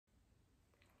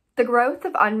The growth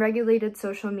of unregulated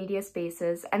social media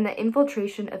spaces and the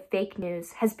infiltration of fake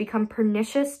news has become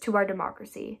pernicious to our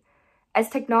democracy.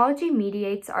 As technology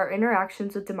mediates our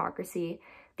interactions with democracy,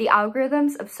 the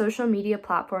algorithms of social media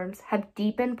platforms have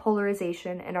deepened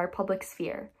polarization in our public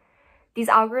sphere. These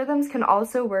algorithms can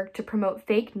also work to promote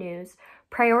fake news,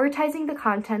 prioritizing the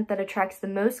content that attracts the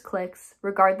most clicks,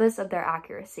 regardless of their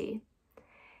accuracy.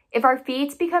 If our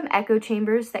feeds become echo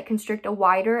chambers that constrict a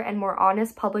wider and more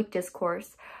honest public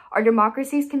discourse, our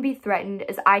democracies can be threatened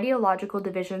as ideological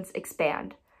divisions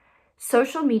expand.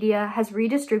 Social media has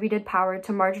redistributed power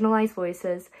to marginalized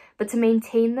voices, but to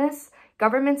maintain this,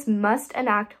 governments must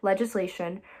enact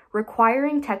legislation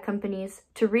requiring tech companies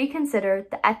to reconsider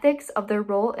the ethics of their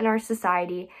role in our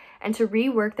society and to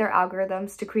rework their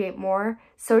algorithms to create more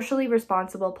socially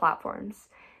responsible platforms.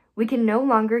 We can no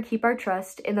longer keep our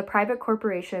trust in the private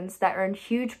corporations that earn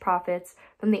huge profits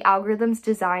from the algorithms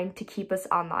designed to keep us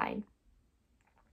online.